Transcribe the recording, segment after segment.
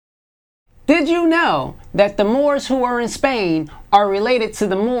Did you know that the Moors who are in Spain are related to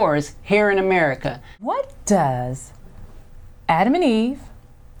the Moors here in America? What does Adam and Eve,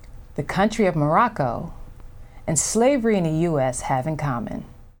 the country of Morocco, and slavery in the U.S. have in common?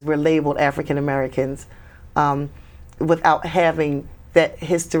 We're labeled African Americans without having that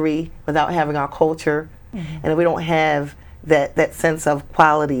history, without having our culture, and we don't have that sense of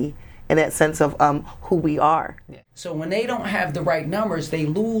quality and that sense of who we are. So when they don't have the right numbers, they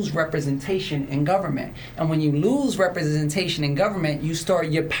lose representation in government. And when you lose representation in government,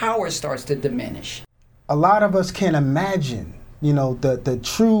 your power starts to diminish. A lot of us can imagine, the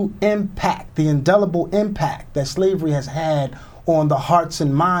true impact, the indelible impact that slavery has had on the hearts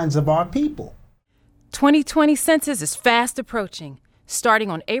and minds of our people. 2020 census is fast approaching, starting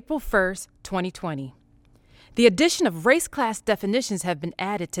on April 1st, 2020. The addition of race-class definitions have been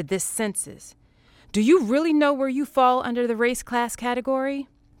added to this census. Do you really know where you fall under the race-class category?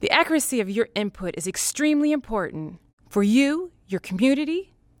 The accuracy of your input is extremely important for you, your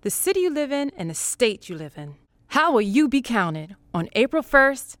community, the city you live in, and the state you live in. How will you be counted on April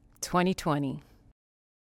 1st, 2020?